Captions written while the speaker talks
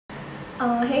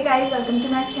Hey guys, welcome to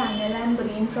my channel. I'm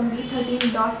Bareen from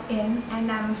b13.in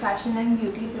and I'm a fashion and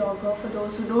beauty blogger for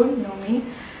those who don't know me.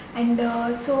 And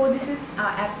so this is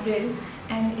April,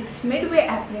 and it's midway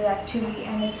April actually,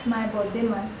 and it's my birthday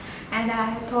month. And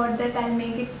I thought that I'll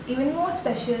make it even more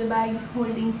special by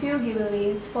holding few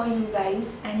giveaways for you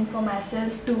guys and for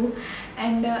myself too.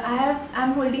 And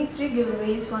I'm holding 3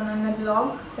 giveaways, one on my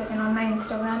blog, second on my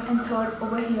Instagram, and third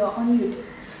over here on YouTube.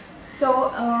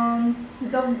 So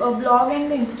the blog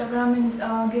and the Instagram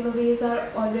giveaways are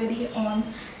already on,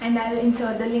 and I'll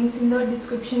insert the links in the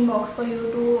description box for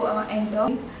you to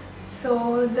enter.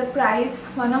 So the prize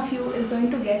one of you is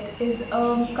going to get is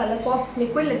a ColourPop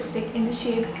liquid lipstick in the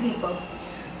shade Creeper.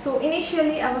 So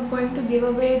initially I was going to give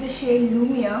away the shade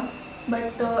Lumia,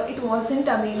 but it wasn't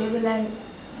available and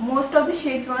most of the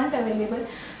shades weren't available,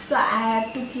 so I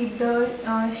had to keep the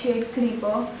shade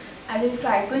Creeper. I will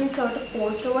try to insert a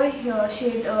post over here,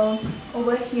 shade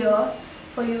over here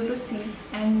for you to see.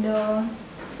 And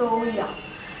so yeah,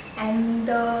 and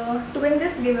to win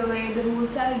this giveaway the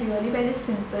rules are really very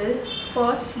simple.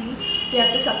 Firstly, you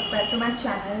have to subscribe to my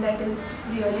channel, that is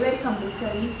really very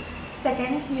compulsory.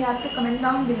 Second, you have to comment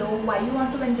down below why you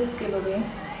want to win this giveaway.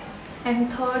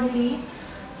 And thirdly,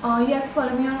 you have to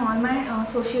follow me on all my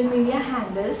social media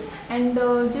handles, and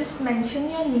just mention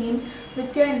your name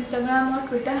with your Instagram or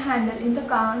Twitter handle in the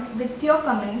with your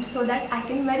comment, so that I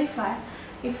can verify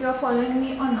if you are following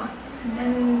me or not.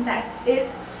 And that's it.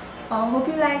 Hope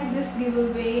you like this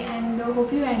giveaway, and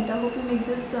hope you enter. Hope you make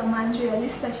this month really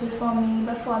special for me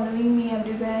by following me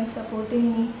everywhere and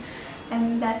supporting me.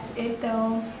 And that's it.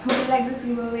 Hope you like this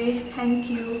giveaway. Thank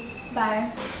you.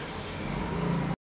 Bye.